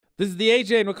This is the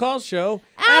AJ and McCall show.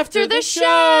 After the show!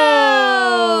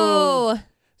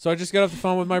 So I just got off the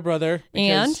phone with my brother.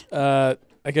 Because, And?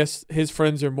 I guess his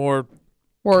friends are more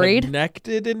Worried?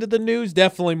 connected into the news.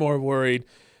 Definitely more worried.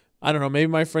 I don't know. Maybe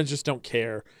my friends just don't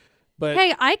care. But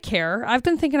Hey, I care. I've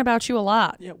been thinking about you a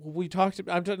lot. yeah, well, we talked.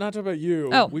 I'm not talking about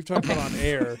you. Oh, We've talked about on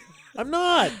air. I'm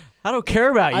not. I don't care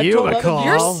about I've you, told other McCall.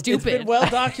 You're people. stupid. It's been well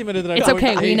documented that It's I'm going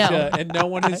okay, to we know. Asia, and no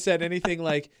one has said anything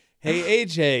like, "Hey,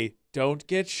 AJ, don't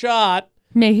get shot."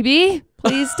 Maybe.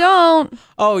 Please don't.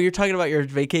 Oh, you're talking about your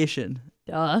vacation.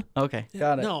 Duh. Okay,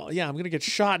 got it. No, yeah, I'm going to get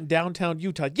shot in downtown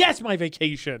Utah. Yes, my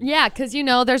vacation. Yeah, because,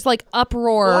 there's like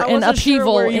uproar Well, I and wasn't sure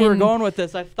upheaval. where you were in- going with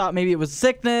this. I thought maybe it was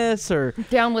sickness or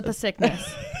Down with the sickness.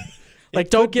 like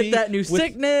It don't could be get that new with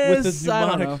sickness. the I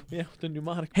don't pneumonic, know. yeah, the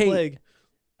pneumonic Hey, plague.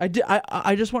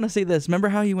 I just want to say this. Remember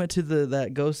how he went to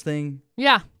that ghost thing,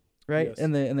 Yeah. right? Yes.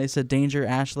 And they said danger,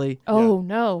 Ashley. Oh,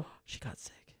 no. She got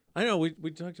sick. I know.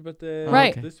 We talked about that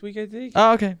Right. this week, I think.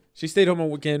 Oh, okay. She stayed home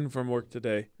again from work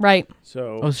today. Right.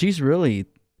 So Oh, she's really.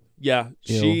 yeah,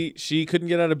 Ew. she couldn't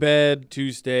get out of bed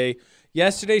Tuesday.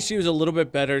 Yesterday she was a little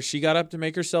bit better. She got up to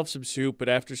make herself some soup, but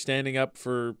after standing up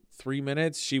for 3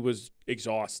 minutes, she was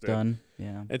exhausted. Done.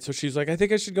 Yeah. And so she's like, I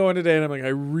think I should go in today. And I'm like, I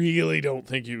really don't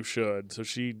think you should. So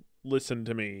she listened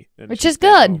to me. And Which she is stayed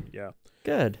good. home. Yeah.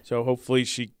 Good. So hopefully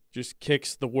she just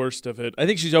kicks the worst of it. I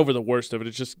think she's over the worst of it.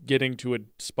 It's just getting to a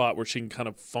spot where she can kind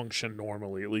of function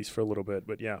normally, at least for a little bit.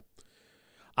 But yeah,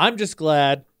 I'm just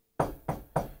glad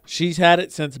she's had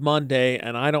it since Monday,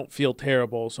 and I don't feel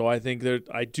terrible. So I think that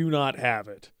I do not have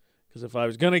it. Because if I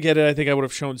was going to get it, I think I would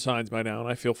have shown signs by now, and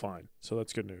I feel fine. So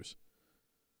that's good news.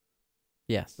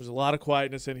 Yes. There's a lot of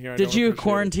quietness in here. I Did don't you appreciate it.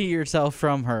 quarantine yourself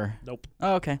from her? Nope.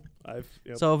 Oh, okay.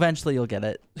 Yep. So eventually you'll get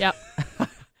it. Yep.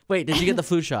 Wait, did you get the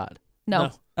flu shot? No.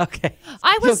 No. Okay.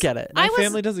 You'll get it. My I was-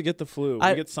 family doesn't get the flu.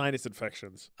 I- We get sinus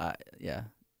infections. Yeah.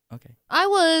 Okay. I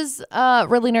was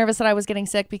really nervous that I was getting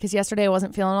sick because yesterday I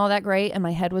wasn't feeling all that great and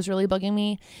my head was really bugging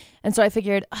me. And so I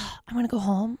figured, I'm going to go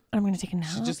home and I'm going to take a nap.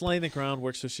 She's just laying the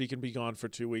groundwork so she can be gone for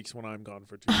 2 weeks when I'm gone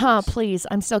for 2 weeks. Please.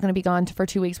 I'm still going to be gone for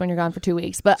 2 weeks when you're gone for 2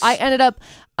 weeks. But I ended up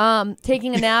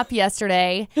taking a nap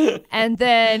yesterday and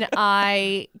then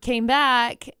I came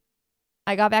back.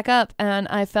 I got back up and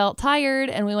I felt tired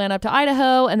and we went up to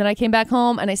Idaho and then I came back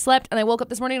home and I slept and I woke up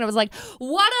this morning and I was like,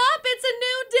 what up? It's a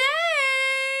new day.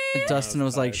 And Dustin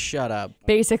was like, shut up.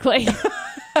 Basically.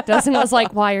 Dustin was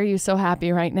like, why are you so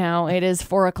happy right now? It is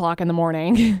 4:00 in the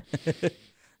morning.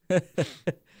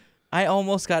 I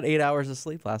almost got 8 hours of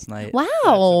sleep last night. Wow.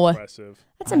 That's impressive.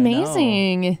 That's I know.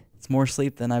 amazing. It's more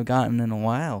sleep than I've gotten in a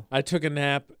while. I took a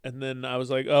nap and then I was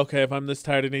like, okay, if I'm this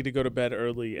tired, I need to go to bed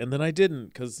early. And then I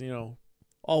didn't because,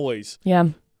 always. Yeah.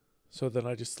 So then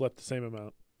I just slept the same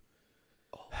amount.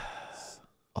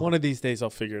 One of these days I'll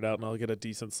figure it out and I'll get a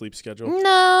decent sleep schedule.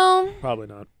 No. Probably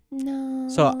not. No.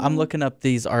 So I'm looking up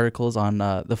these articles on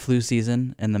the flu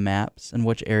season and the maps and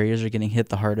which areas are getting hit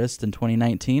the hardest in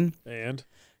 2019. And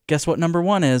Guess what number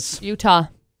 1 is? Utah.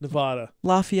 Nevada.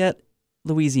 Lafayette,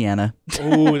 Louisiana.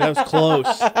 Oh, that was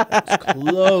close. That was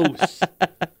close.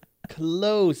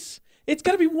 Close. It's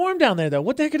got to be warm down there, though.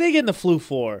 What the heck are they getting the flu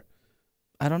for?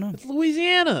 I don't know. It's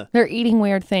Louisiana. They're eating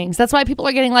weird things. That's why people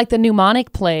are getting like the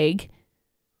pneumonic plague.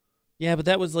 Yeah, but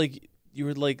that was like, you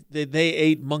were like, they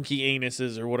ate monkey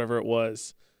anuses or whatever it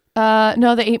was.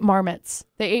 No, they ate marmots.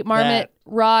 They ate marmot, That-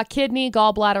 raw kidney,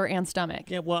 gallbladder, and stomach.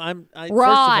 Yeah, well,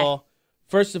 Raw.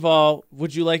 First of all,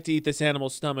 would you like to eat this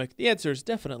animal's stomach? The answer is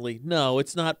definitely no.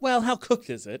 It's not. Well, how cooked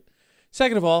is it?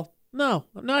 Second of all, no,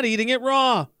 I'm not eating it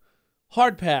raw.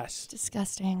 Hard pass.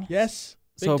 Disgusting. Yes,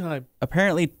 big So- time.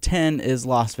 Apparently 10 is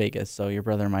Las Vegas, so your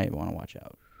brother might want to watch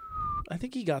out. I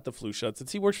think he got the flu shot.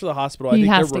 Since he works for the hospital, He I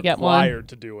think has they're to get one. required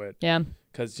to do it. Yeah.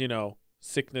 Because,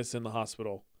 sickness in the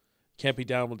hospital. Can't be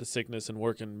down with the sickness and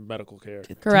work in medical care.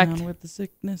 Get Correct. down with the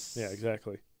sickness. Yeah,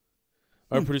 exactly.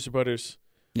 All right, Producer Butters,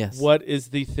 Yes. what is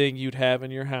the thing you'd have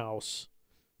in your house?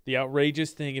 The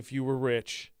outrageous thing if you were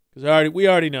rich? Because we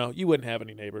already know. You wouldn't have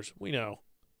any neighbors. We know.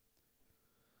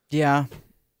 Yeah.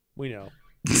 We know.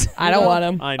 I don't want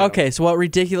them. I know. Okay, so what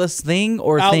ridiculous thing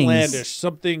or Outlandish, things?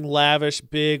 something lavish,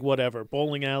 big, whatever.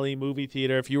 Bowling alley, movie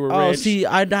theater. If you were Oh, rich, see,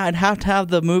 I'd have to have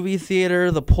the movie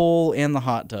theater, the pool, and the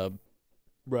hot tub.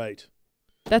 right?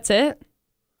 That's it?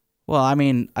 Well, I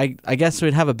mean, I guess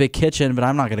we'd have a big kitchen, but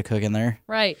I'm not going to cook in there.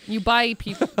 Right. You buy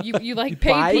people. You like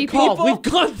buy pay people. people? We've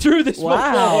gone through this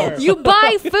Wow. before. You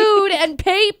buy food and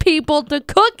pay people to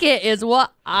cook it is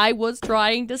what I was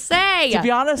trying to say. To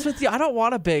be honest with you, I don't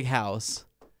want a big house.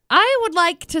 I would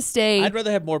like to stay. I'd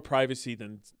rather have more privacy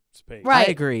than space. Right.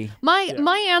 I agree. My Yeah.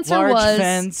 my answer Large was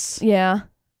fence. Yeah.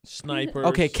 snipers.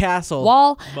 Okay, castle.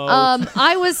 Wall. Moat.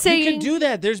 I was You saying can do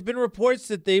that. There's been reports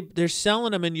that they're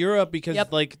selling them in Europe because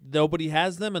Yep. like nobody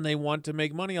has them and they want to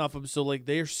make money off them. So like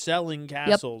they're selling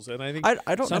castles, and I think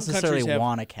I don't some necessarily countries have-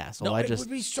 want a castle. No, I it just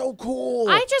would be so cool.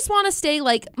 I just want to stay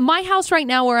like my house right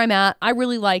now where I'm at. I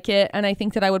really like it, and I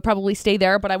think that I would probably stay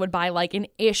there, but I would buy like an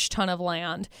ish ton of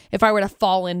land if I were to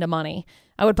fall into money.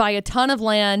 I would buy a ton of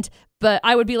land, but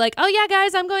I would be like, oh yeah,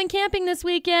 guys, I'm going camping this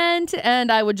weekend,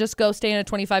 and I would just go stay in a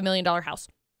 $25 million house.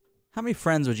 how many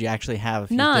friends would you actually have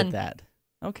if you None. did that?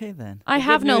 Okay, then. I The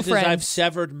have good no news is I've friends.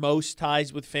 severed most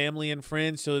ties with family and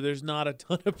friends, so there's not a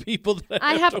ton of people that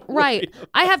I have have to worry about.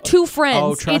 I have 2 friends.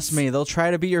 Oh, trust It's- me, they'll try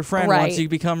to be your friend Right. once you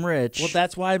become rich. Well,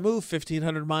 that's why I moved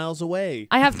 1,500 miles away.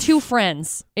 I have 2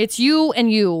 friends. It's you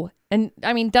and you. And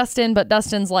I mean Dustin, but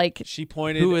Dustin's like She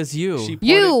pointed. Who is you? She pointed,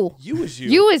 You. You is you.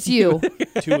 you is you.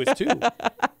 2 is 2.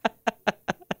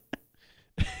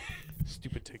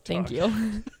 Stupid TikTok. Thank you.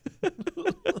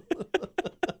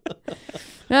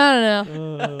 I don't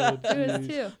know. Oh, It was jeez.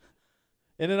 2.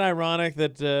 Isn't it ironic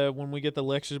that when we get the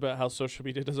lectures about how social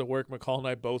media doesn't work, McCall and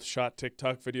I both shot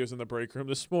TikTok videos in the break room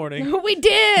this morning? We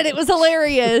did. It was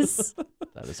hilarious.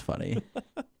 That is funny.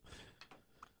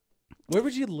 Where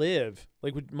would you live?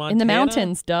 Like would Montana? In the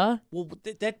mountains, duh. Well,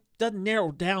 that doesn't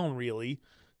narrow down really.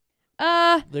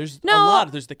 Uh, There's No. a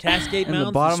lot. There's the Cascade In the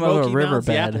Mountains, bottom of a Smoky Mountains, the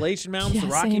riverbed. Appalachian Mountains, Yeah, the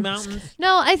Rocky same. Mountains.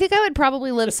 no, I think I would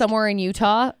probably live somewhere in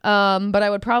Utah. But I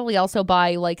would probably also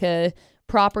buy like a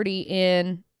property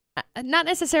in not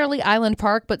necessarily Island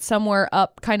Park, but somewhere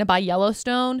up kind of by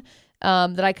Yellowstone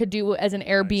that I could do as an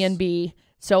Airbnb.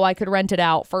 So I could rent it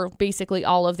out for basically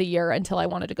all of the year until I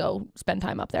wanted to go spend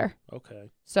time up there. Okay.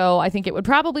 So I think it would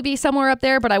probably be somewhere up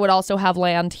there, but I would also have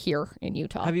land here in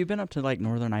Utah. Have you been up to like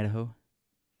northern Idaho?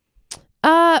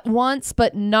 Once,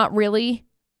 but not really.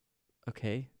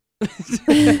 Okay.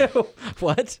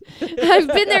 What? I've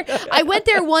been there. I went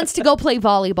there once to go play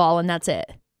volleyball, and that's it.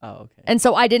 Oh, okay. And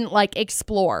so I didn't like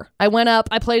explore. I went up,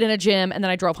 I played in a gym, and then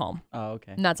I drove home. Oh,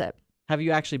 okay. And that's it. Have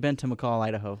you actually been to McCall,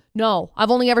 Idaho? No,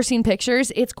 I've only ever seen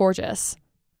pictures. It's gorgeous.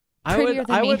 Prettier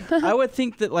than me. I would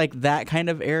think that like that kind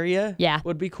of area Yeah.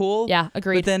 would be cool. Yeah, But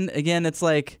agreed. then again, it's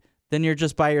like then you're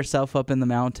just by yourself up in the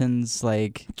mountains,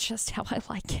 like Just how I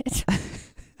like it.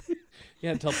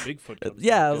 Yeah, until Bigfoot comes.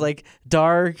 yeah, back in. like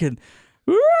dark and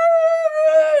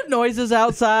noises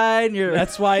outside. And you're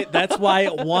That's why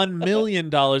 $1 million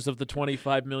of the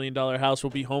 $25 million house will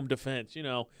be home defense. You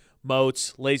know,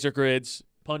 moats, laser grids,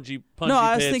 punji No,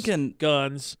 I was pits, thinking-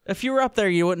 guns. if you were up there,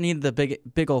 you wouldn't need the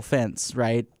big old fence,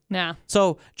 right? Nah.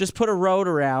 So just put a road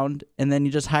around, and then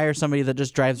you just hire somebody that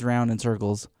just drives around in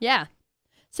circles. Yeah.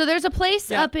 So there's a place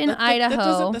Yeah, up in that Idaho.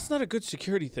 doesn't- that's not a good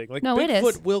security thing. Like No, it Bigfoot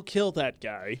is. will kill that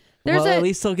guy. There's well, a at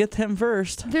least they'll get him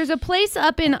first. There's a place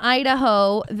up in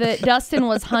Idaho that Dustin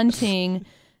was hunting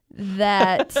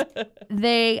that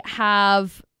they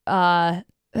have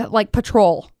like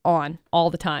patrol on all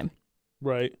the time.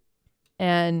 Right.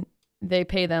 And they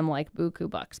pay them like buku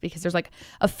bucks because there's like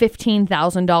a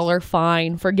 $15,000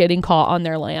 fine for getting caught on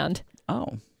their land.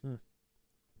 Oh,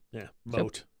 Yeah.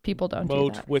 Moat. People don't do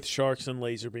Moat that. with sharks and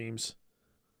laser beams.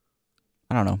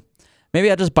 I don't know.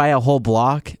 Maybe I'll just buy a whole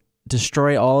block,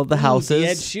 destroy all of the Ooh, houses. the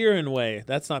Ed Sheeran way.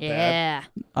 That's not bad. Yeah.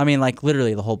 I mean, like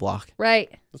literally the whole block. Right.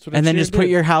 That's what And Ed then Sheeran just put did.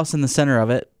 your house in the center of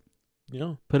it.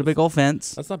 Yeah. Put a big old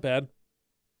fence. That's not bad.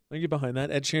 I can get behind that.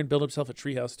 Ed Sheeran built himself a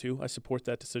treehouse too. I support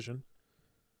that decision.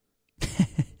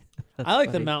 I like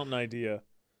the funny. mountain idea.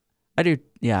 I do.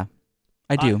 Yeah,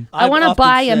 I do. I I've want to often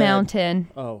buy a said- mountain.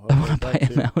 Oh, I okay, want to buy that a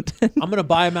too. mountain. I'm gonna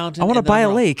buy a mountain. I want to and then buy I'm a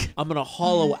gonna- lake I'm gonna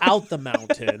hollow out the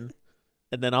mountain,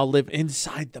 and then I'll live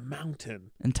inside the mountain.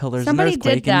 until there's Somebody an did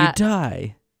earthquake and that. you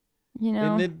die. You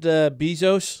know? Isn't it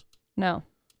Bezos? No.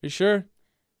 You sure?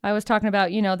 I was talking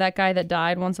about, you know, that guy that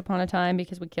died once upon a time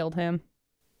because we killed him.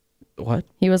 What?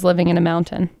 He was living in a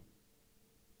mountain.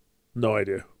 No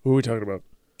idea. Who are we talking about?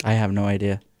 I have no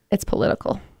idea. It's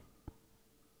political.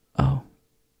 Oh,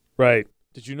 Right.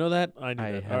 Did you know that? I knew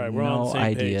I that. have All right, we're on the no same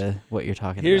idea page. what you're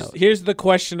talking Here's about. here's the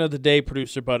question of the day,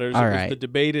 Producer Butterz. All It was right. the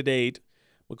debate at 8.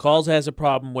 McCall's has a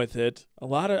problem with it.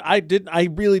 I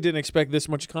really didn't expect this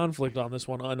much conflict on this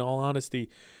one, in all honesty.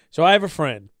 So I have a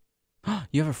friend.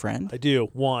 You have a friend? I do.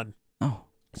 One. Oh,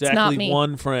 Exactly not me.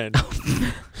 one friend.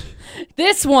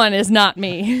 This one is not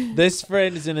me. This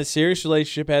friend is in a serious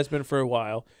relationship, has been for a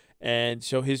while. And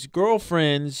so his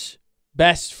girlfriend's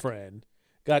best friend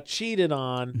got cheated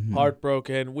on, Mhm.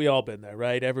 heartbroken. We all been there,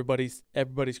 right? Everybody's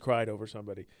cried over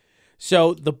somebody.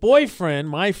 So the boyfriend,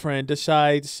 my friend,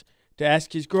 decides to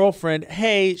ask his girlfriend,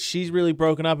 hey, she's really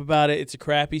broken up about it. It's a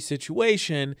crappy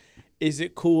situation. Is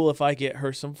it cool if I get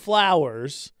her some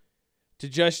flowers to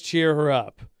just cheer her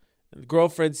up? And the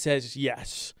girlfriend says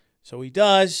yes. So he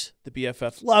does. The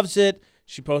BFF loves it.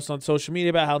 She posts on social media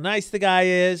about how nice the guy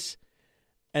is.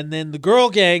 And then the girl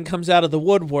gang comes out of the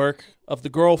woodwork of the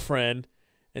girlfriend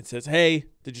and says, hey,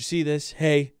 did you see this?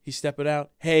 Hey, he's stepping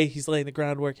out. Hey, he's laying the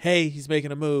groundwork. Hey, he's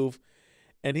making a move.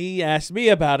 And he asked me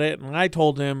about it, and I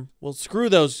told him, well, screw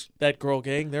that girl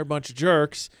gang. They're a bunch of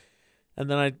jerks. And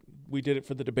then we did it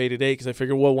for the debate today because I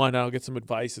figured, well, why not? I'll get some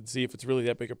advice and see if it's really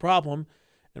that big a problem.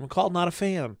 And McCall, not a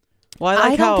fan. Well,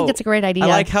 I don't think it's a great idea. I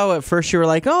like how at first you were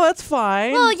like, oh, that's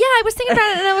fine. Well, yeah, I was thinking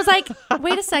about it, and I was like,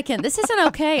 wait a second. This isn't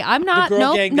okay. I'm not. The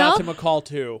girl gang got nope. to McCall,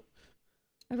 too.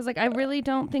 I was like, I really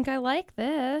don't think I like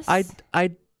this.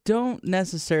 I don't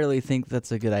necessarily think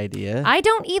that's a good idea. I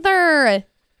don't either.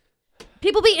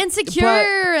 People be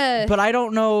insecure. But I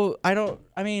don't know. I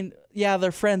mean, yeah,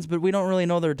 they're friends, but we don't really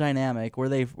know their dynamic. Were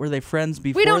they friends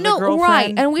before we don't the know, girlfriend?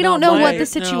 right? And we don't know what the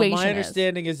situation my is.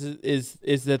 understanding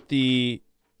is that the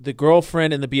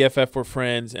girlfriend and the BFF were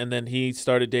friends, and then he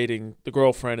started dating the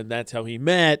girlfriend, and that's how he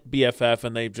met BFF,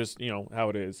 and they just, how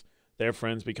it is. Their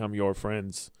friends become your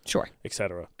friends, Sure,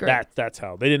 etc. Great. That's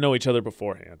how. They didn't know each other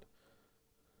beforehand.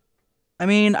 I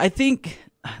mean, I think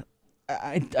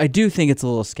I do think it's a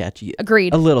little sketchy.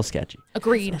 Agreed. A little sketchy.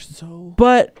 Agreed. They're so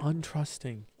But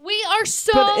untrusting. We are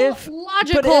so logical.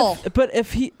 logical. But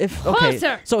if okay,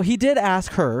 Closer. so he did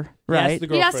ask her, right? the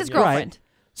He asked his girlfriend, girlfriend.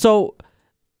 So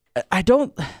I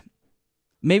don't.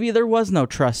 Maybe there was no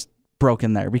trust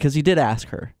broken there because he did ask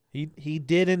her. He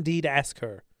did indeed ask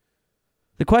her.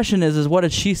 The question is what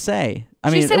did she say? I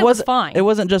She mean, said it was fine. It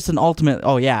wasn't just an ultimate.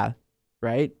 Oh yeah,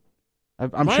 right.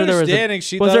 I'm My sure there was.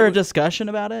 Was there a discussion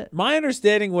about it? My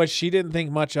understanding was she didn't think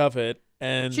much of it,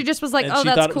 and She just was like, and "Oh, she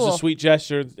that's thought cool." it was a sweet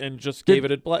gesture, and just gave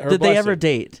it her blessing. Did they ever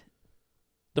date?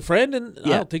 The friend? And I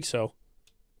Yeah. don't think so.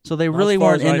 So they Not really as far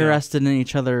weren't as I know. interested in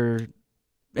each other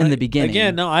in the beginning.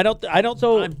 Again, no, I don't.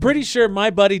 So- I'm pretty sure my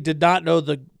buddy did not know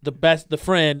the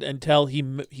friend until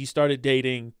he started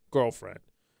dating girlfriend.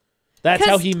 That's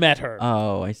how 'Cause- he met her.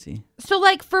 Oh, I see. So,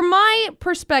 like, from my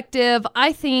perspective,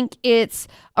 I think it's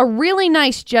a really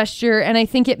nice gesture, and I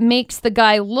think it makes the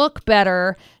guy look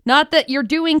better. Not that you're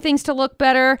doing things to look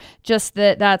better, just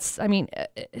that's, I mean,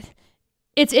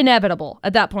 it's inevitable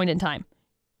at that point in time.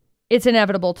 It's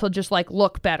inevitable to just, like,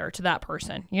 look better to that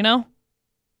person, you know?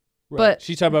 Right. but-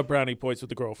 She's talking about brownie points with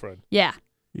the girlfriend. Yeah,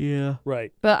 Yeah.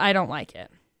 Right. but I don't like it.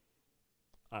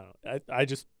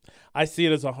 I see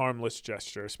it as a harmless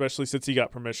gesture, especially since he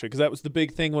got permission. Because that was the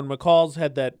big thing when McCall's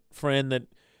had that friend that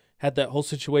had that whole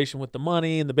situation with the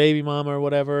money and the baby mama or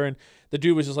whatever. And the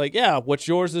dude was just like, yeah, what's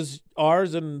yours is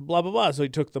ours and blah, blah, blah. So he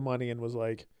took the money and was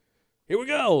like, here we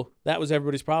go. That was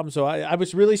everybody's problem. So I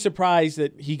was really surprised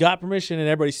that he got permission and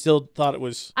everybody still thought it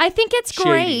was I think it's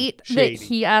great Shady. that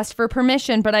he asked for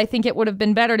permission, but I think it would have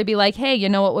been better to be like, hey, you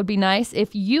know what would be nice?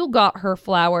 If you got her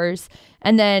flowers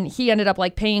and then he ended up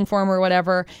like paying for them or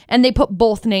whatever, and they put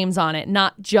both names on it,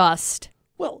 not just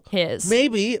his.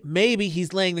 Maybe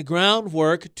he's laying the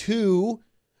groundwork to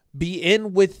be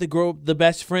in with the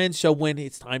best friend. So when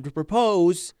it's time to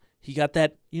propose, he got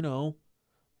that,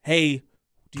 hey,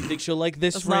 do you think she'll like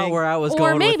this That's ring? not where I was Or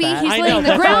going maybe with that. he's I laying know, the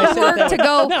that's why I said groundwork that to way.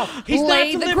 go No, he's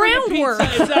lay not the delivering groundwork.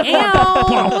 pizza. It's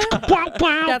not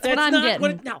That's what I'm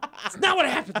getting. It's not what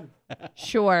happened.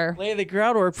 Sure. Lay the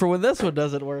groundwork for when this one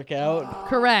doesn't work out.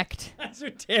 Correct. That's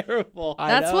terrible.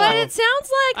 That's what it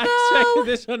sounds like, I though. expected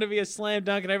this one to be a slam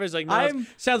dunk, and everybody's like, no,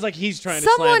 sounds like he's trying to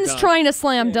slam Someone's dunk. trying to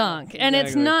slam dunk, and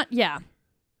it's exactly. not,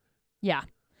 Yeah.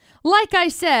 Like I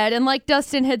said, and like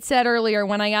Dustin had said earlier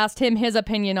when I asked him his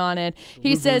opinion on it,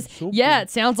 he says, yeah,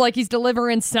 it sounds like he's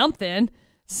delivering something.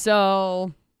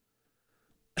 So.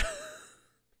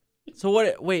 So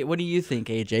what do you think,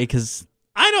 AJ? Because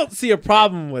I don't see a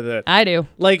problem with it. I do.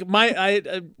 Like I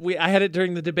had it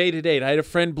during the debate today. I had a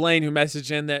friend, Blaine, who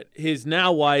messaged in that his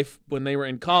now wife, when they were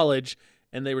in college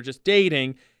and they were just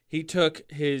dating, he took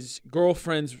his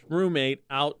girlfriend's roommate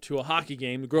out to a hockey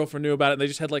game. The girlfriend knew about it, and they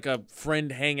just had like a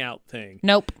friend hangout thing.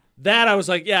 Nope. That I was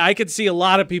like, yeah, I could see a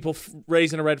lot of people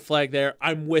raising a red flag there.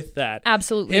 I'm with that.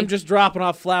 Absolutely. Him just dropping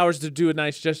off flowers to do a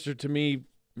nice gesture to me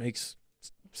makes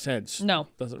sense. No.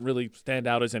 Doesn't really stand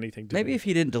out as anything to maybe me. if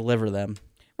he didn't deliver them.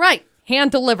 Right.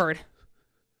 Hand delivered.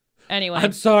 Anyway.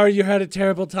 I'm sorry you had a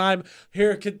terrible time.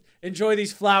 Here, enjoy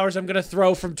these flowers I'm going to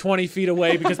throw from 20 feet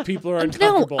away because people are No,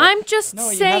 uncomfortable. I'm just No, you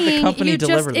have saying the company you just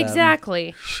deliver them.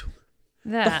 exactly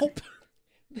that. No.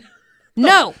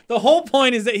 No. The whole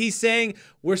point is that he's saying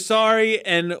we're sorry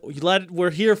and we're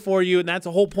here for you, and that's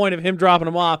the whole point of him dropping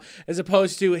them off, as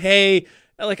opposed to, hey,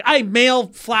 like I mail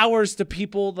flowers to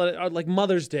people that are like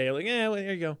Mother's Day. Like, yeah, well,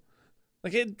 here you go.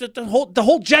 Like the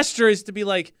whole gesture is to be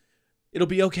like, it'll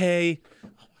be okay. Oh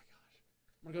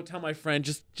my I'm gonna go tell my friend,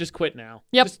 just quit now.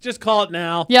 Yep. Just call it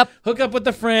now. Yep. Hook up with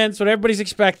the friends, what everybody's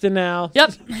expecting now.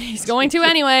 Yep. He's going to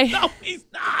anyway. No, he's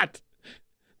not.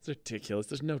 It's ridiculous.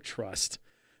 There's no trust.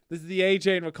 This is the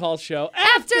AJ and McCall show.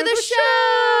 After the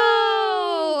show.